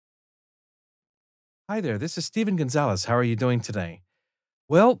Hi there, this is Steven Gonzalez. How are you doing today?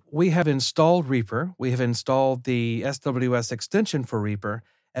 Well, we have installed Reaper, we have installed the SWS extension for Reaper,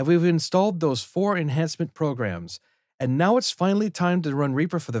 and we've installed those 4 enhancement programs. And now it's finally time to run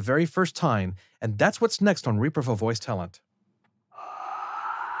Reaper for the very first time, and that's what's next on Reaper for Voice Talent.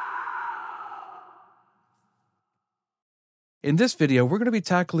 In this video, we're going to be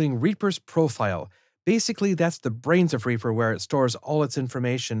tackling Reaper's profile. Basically, that's the brains of Reaper, where it stores all its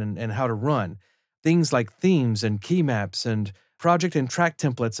information and how to run. Things like themes and key maps and project and track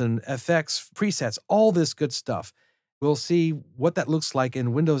templates and effects, presets, all this good stuff. We'll see what that looks like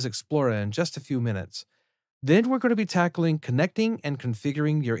in Windows Explorer in just a few minutes. Then we're going to be tackling connecting and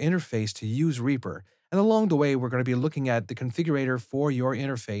configuring your interface to use Reaper. And along the way, we're going to be looking at the configurator for your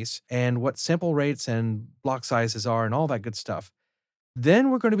interface and what sample rates and block sizes are and all that good stuff. Then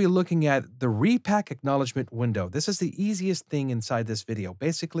we're going to be looking at the ReaPack acknowledgement window. This is the easiest thing inside this video.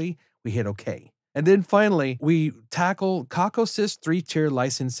 Basically, we hit OK. And then finally, we tackle Cockos' 3-tier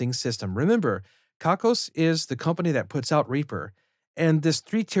licensing system. Remember, Cockos is the company that puts out Reaper. And this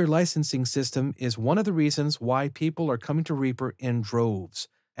 3-tier licensing system is one of the reasons why people are coming to Reaper in droves.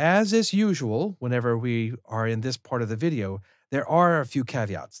 As is usual, whenever we are in this part of the video, there are a few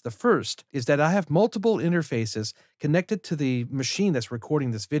caveats. The first is that I have multiple interfaces connected to the machine that's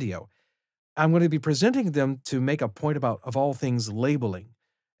recording this video. I'm going to be presenting them to make a point of all things labeling.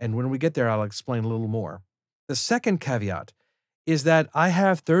 And when we get there, I'll explain a little more. The second caveat is that I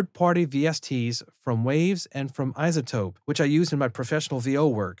have third-party VSTs from Waves and from Isotope, which I use in my professional VO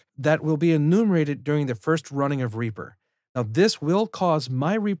work, that will be enumerated during the first running of Reaper. Now, this will cause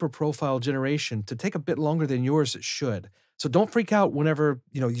my Reaper profile generation to take a bit longer than yours should. So don't freak out whenever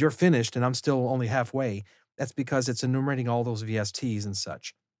you're finished and I'm still only halfway. That's because it's enumerating all those VSTs and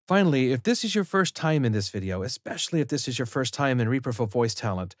such. Finally, if this is your first time in this video, especially if this is your first time in Reaper for Voice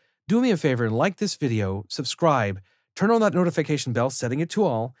Talent, do me a favor and like this video, subscribe, turn on that notification bell, setting it to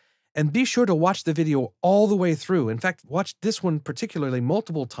all, and be sure to watch the video all the way through. In fact, watch this one particularly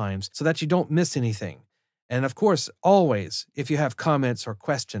multiple times so that you don't miss anything. And of course, always, if you have comments or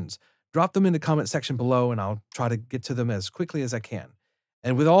questions, drop them in the comment section below and I'll try to get to them as quickly as I can.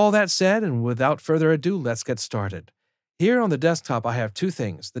 And with all that said, and without further ado, let's get started. Here on the desktop, I have two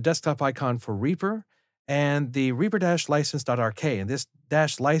things, the desktop icon for Reaper and the reaper-license.rk. And this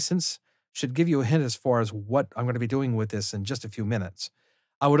dash license should give you a hint as far as what I'm going to be doing with this in just a few minutes.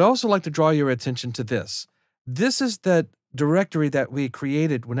 I would also like to draw your attention to this. This is the directory that we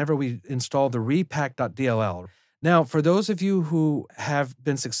created whenever we installed the reapack.dll. Now, for those of you who have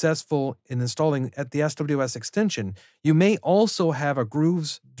been successful in installing at the SWS extension, you may also have a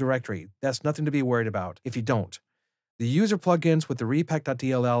Grooves directory. That's nothing to be worried about if you don't. The user plugins with the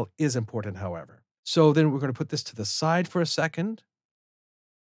reapack.dll is important, however. So then we're going to put this to the side for a second.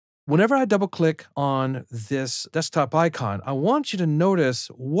 Whenever I double-click on this desktop icon, I want you to notice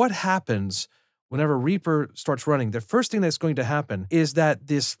what happens whenever Reaper starts running. The first thing that's going to happen is that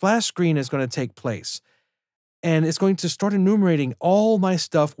this splash screen is going to take place. And it's going to start enumerating all my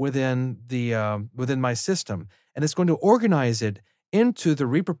stuff within my system. And it's going to organize it into the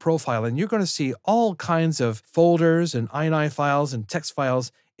Reaper profile. And you're going to see all kinds of folders and INI files and text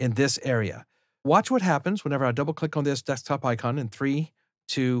files in this area. Watch what happens whenever I double-click on this desktop icon in 3,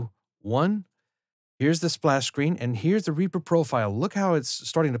 2, 1. Here's the splash screen, and here's the Reaper profile. Look how it's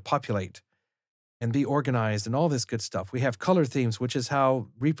starting to populate and be organized and all this good stuff. We have color themes, which is how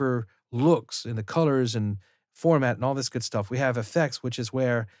Reaper looks in the colors and format and all this good stuff. We have effects, which is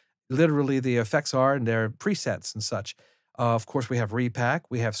where literally the effects are and their presets and such. Of course, we have ReaPack.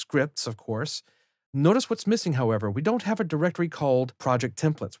 We have scripts, of course. Notice what's missing, however. We don't have a directory called project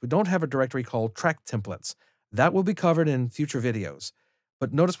templates. We don't have a directory called track templates. That will be covered in future videos.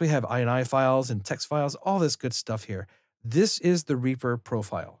 But notice we have INI files and text files, all this good stuff here. This is the Reaper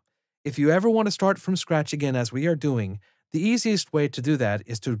profile. If you ever want to start from scratch again, as we are doing, the easiest way to do that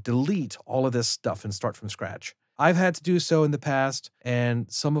is to delete all of this stuff and start from scratch. I've had to do so in the past,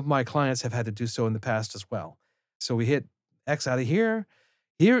 and some of my clients have had to do so in the past as well. So we hit X out of here.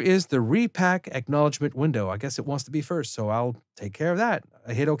 Here is the ReaPack acknowledgement window. I guess it wants to be first, so I'll take care of that.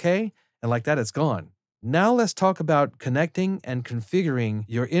 I hit OK, and like that, it's gone. Now let's talk about connecting and configuring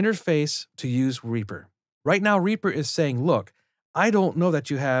your interface to use Reaper. Right now, Reaper is saying, look, I don't know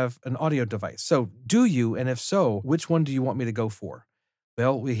that you have an audio device. So do you? And if so, which one do you want me to go for?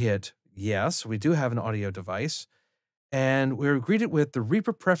 Well, we hit yes, we do have an audio device. And we're greeted with the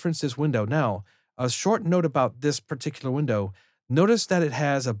Reaper Preferences window. Now, a short note about this particular window. Notice that it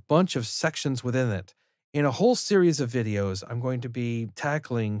has a bunch of sections within it. In a whole series of videos, I'm going to be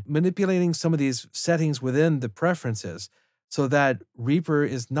manipulating some of these settings within the preferences so that Reaper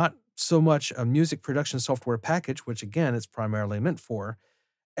is not so much a music production software package, which again, it's primarily meant for,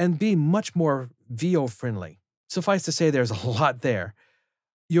 and be much more VO friendly. Suffice to say, there's a lot there.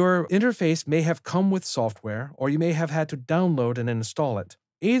 Your interface may have come with software, or you may have had to download and install it.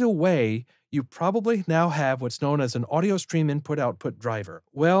 Either way, you probably now have what's known as an audio stream input-output driver.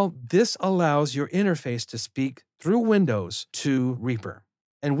 Well, this allows your interface to speak through Windows to Reaper.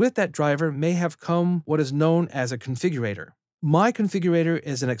 And with that driver may have come what is known as a configurator. My configurator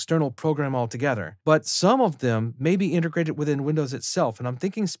is an external program altogether, but some of them may be integrated within Windows itself, and I'm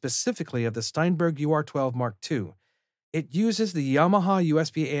thinking specifically of the Steinberg UR12 Mark II. It uses the Yamaha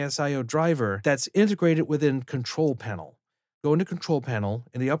USB ASIO driver that's integrated within Control Panel. Go into Control Panel.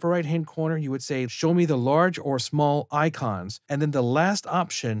 In the upper right-hand corner, you would say, show me the large or small icons. And then the last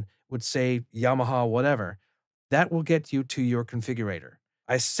option would say Yamaha whatever. That will get you to your configurator.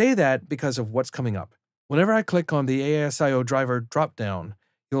 I say that because of what's coming up. Whenever I click on the ASIO driver dropdown,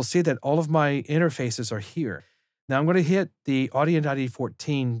 you'll see that all of my interfaces are here. Now I'm going to hit the Audient ID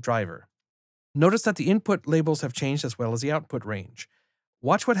 14 driver. Notice that the input labels have changed as well as the output range.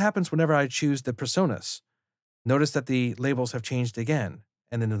 Watch what happens whenever I choose the Personas. Notice that the labels have changed again.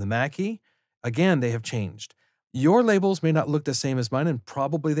 And then in the Mackie, again, they have changed. Your labels may not look the same as mine, and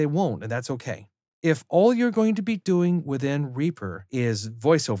probably they won't, and that's okay. If all you're going to be doing within Reaper is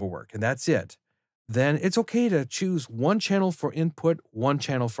voiceover work, and that's it, then it's okay to choose one channel for input, one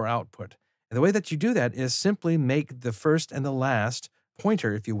channel for output. And the way that you do that is simply make the first and the last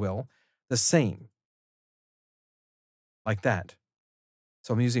pointer, if you will, the same. Like that.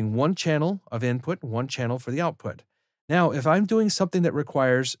 So I'm using one channel of input, one channel for the output. Now, if I'm doing something that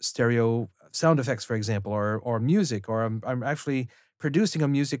requires stereo sound effects, for example, or music, or I'm actually producing a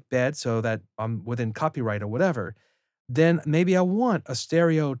music bed so that I'm within copyright or whatever, then maybe I want a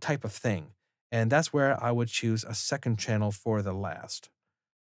stereo type of thing. And that's where I would choose a second channel for the last.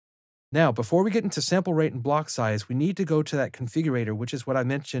 Now, before we get into sample rate and block size, we need to go to that configurator, which is what I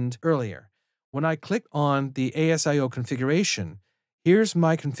mentioned earlier. When I click on the ASIO configuration, here's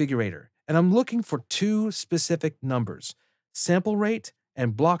my configurator, and I'm looking for two specific numbers, sample rate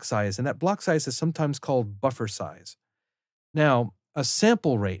and block size, and that block size is sometimes called buffer size. Now, a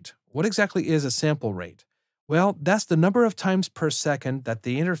sample rate, what exactly is a sample rate? Well, that's the number of times per second that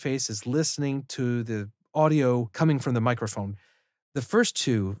the interface is listening to the audio coming from the microphone. The first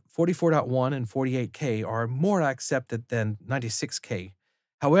two, 44.1 and 48K, are more accepted than 96K.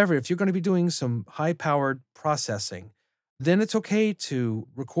 However, if you're going to be doing some high-powered processing, then it's okay to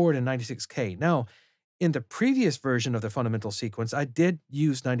record in 96K. Now, in the previous version of the fundamental sequence, I did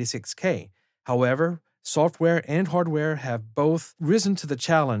use 96K. However, software and hardware have both risen to the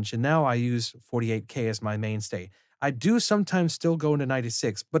challenge, and now I use 48K as my mainstay. I do sometimes still go into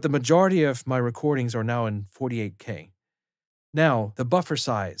 96, but the majority of my recordings are now in 48K. Now, the buffer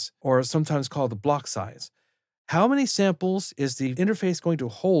size, or sometimes called the block size. How many samples is the interface going to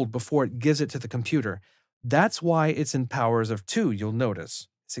hold before it gives it to the computer? That's why it's in powers of 2, you'll notice.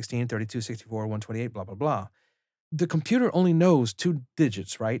 16, 32, 64, 128, blah, blah, blah. The computer only knows 2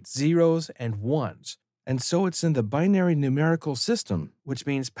 digits, right? Zeros and ones. And so it's in the binary numerical system, which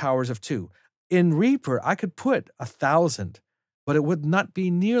means powers of 2. In Reaper, I could put 1,000, but it would not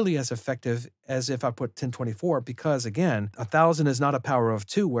be nearly as effective as if I put 1024 because, again, 1,000 is not a power of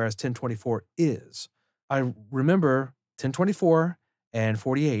 2, whereas 1024 is. I remember 1024 and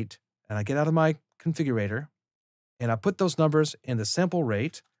 48, and I get out of my configurator, and I put those numbers in the sample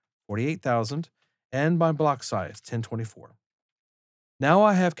rate, 48,000, and my block size, 1024. Now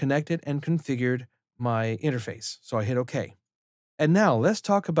I have connected and configured my interface, so I hit OK. And now let's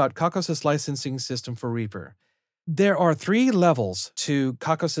talk about Cockos' licensing system for Reaper. There are 3 levels to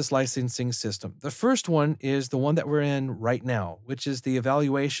Cockos' licensing system. The first one is the one that we're in right now, which is the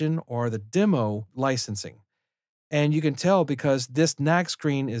evaluation or the demo licensing. And you can tell because this nag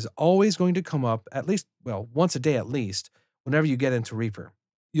screen is always going to come up at least, well, once a day at least, whenever you get into Reaper.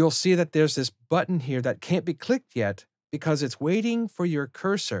 You'll see that there's this button here that can't be clicked yet because it's waiting for your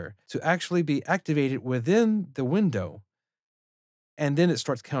cursor to actually be activated within the window, and then it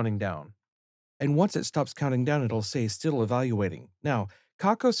starts counting down. And once it stops counting down, it'll say still evaluating. Now,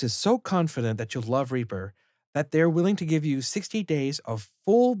 Cockos is so confident that you'll love Reaper that they're willing to give you 60 days of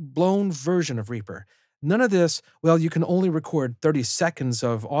full-blown version of Reaper. None of this, well, you can only record 30 seconds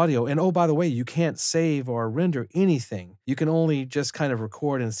of audio. And oh, by the way, you can't save or render anything. You can only just kind of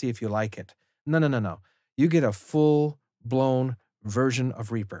record and see if you like it. No, no, no, no. You get a full-blown version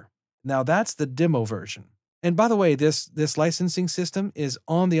of Reaper. Now, that's the demo version. And by the way, this licensing system is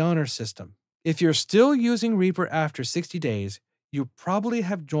on the honor system. If you're still using Reaper after 60 days, you probably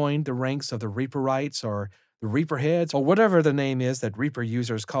have joined the ranks of the Reaperites or the Reaper heads, or whatever the name is that Reaper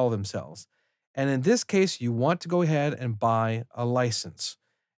users call themselves. And in this case, you want to go ahead and buy a license.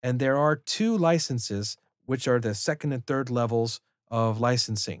 And there are 2 licenses, which are the second and third levels of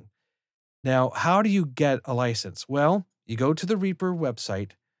licensing. Now, how do you get a license? Well, you go to the Reaper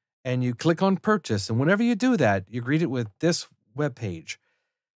website and you click on purchase. And whenever you do that, you greet it with this web page.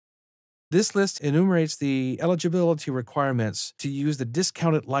 This list enumerates the eligibility requirements to use the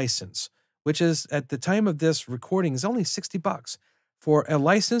discounted license, which is, at the time of this recording, is only $60 for a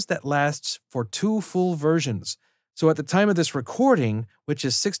license that lasts for 2 full versions. So at the time of this recording, which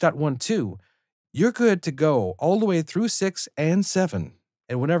is 6.12, you're good to go all the way through 6 and 7.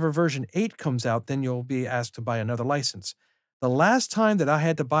 And whenever version 8 comes out, then you'll be asked to buy another license. The last time that I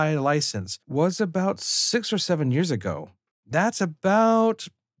had to buy a license was about 6 or 7 years ago. That's about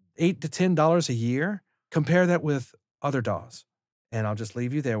 $8 to $10 a year. Compare that with other DAWs, and I'll just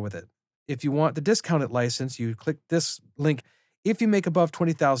leave you there with it. If you want the discounted license, you click this link. If you make above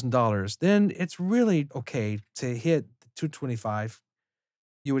 $20,000, then it's really okay to hit the $225.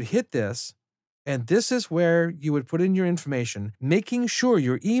 You would hit this, and this is where you would put in your information, making sure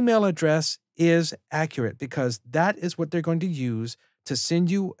your email address is accurate, because that is what they're going to use to send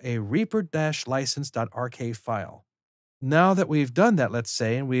you a reaper-license.rk file. Now that we've done that, let's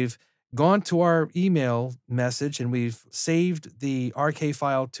say, and we've gone to our email message and we've saved the RK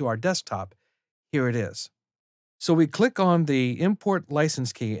file to our desktop, here it is. So we click on the import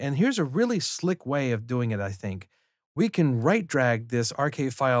license key, and here's a really slick way of doing it, I think. We can right drag this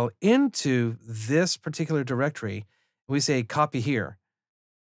RK file into this particular directory. We say copy here.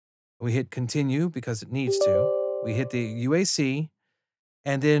 We hit continue because it needs to. We hit the UAC,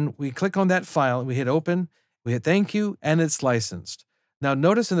 and then we click on that file. We hit open, we hit thank you, and it's licensed. Now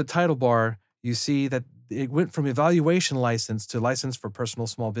notice in the title bar, you see that it went from evaluation license to license for personal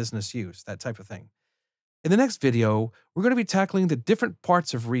small business use, that type of thing. In the next video, we're going to be tackling the different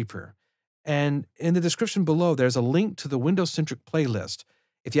parts of Reaper. And in the description below, there's a link to the Windows-centric playlist.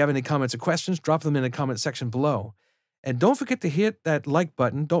 If you have any comments or questions, drop them in the comment section below. And don't forget to hit that like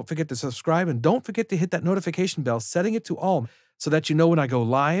button, don't forget to subscribe, and don't forget to hit that notification bell, setting it to all so that you know when I go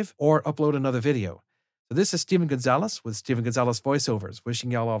live or upload another video. So this is Steven Gonzalez with Steven Gonzalez Voiceovers,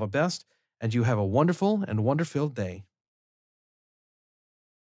 wishing y'all all the best, and you have a wonderful and wonder-filled day.